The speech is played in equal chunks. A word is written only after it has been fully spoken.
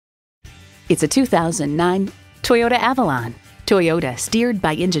It's a 2009 Toyota Avalon. Toyota, steered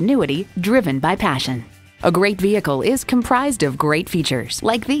by ingenuity, driven by passion. A great vehicle is comprised of great features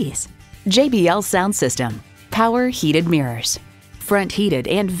like these: JBL sound system, power heated mirrors, front heated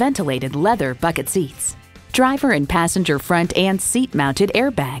and ventilated leather bucket seats, driver and passenger front and seat mounted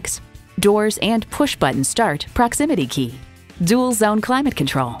airbags, doors and push button start proximity key, dual zone climate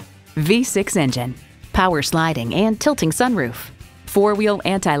control, V6 engine, power sliding and tilting sunroof, four-wheel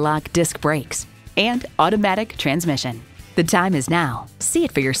anti-lock disc brakes, and automatic transmission. The time is now. See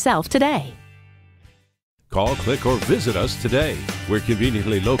it for yourself today. Call, click, or visit us today. We're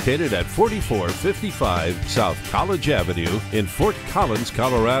conveniently located at 4455 South College Avenue in Fort Collins,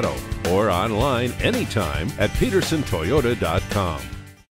 Colorado, or online anytime at pedersentoyota.com.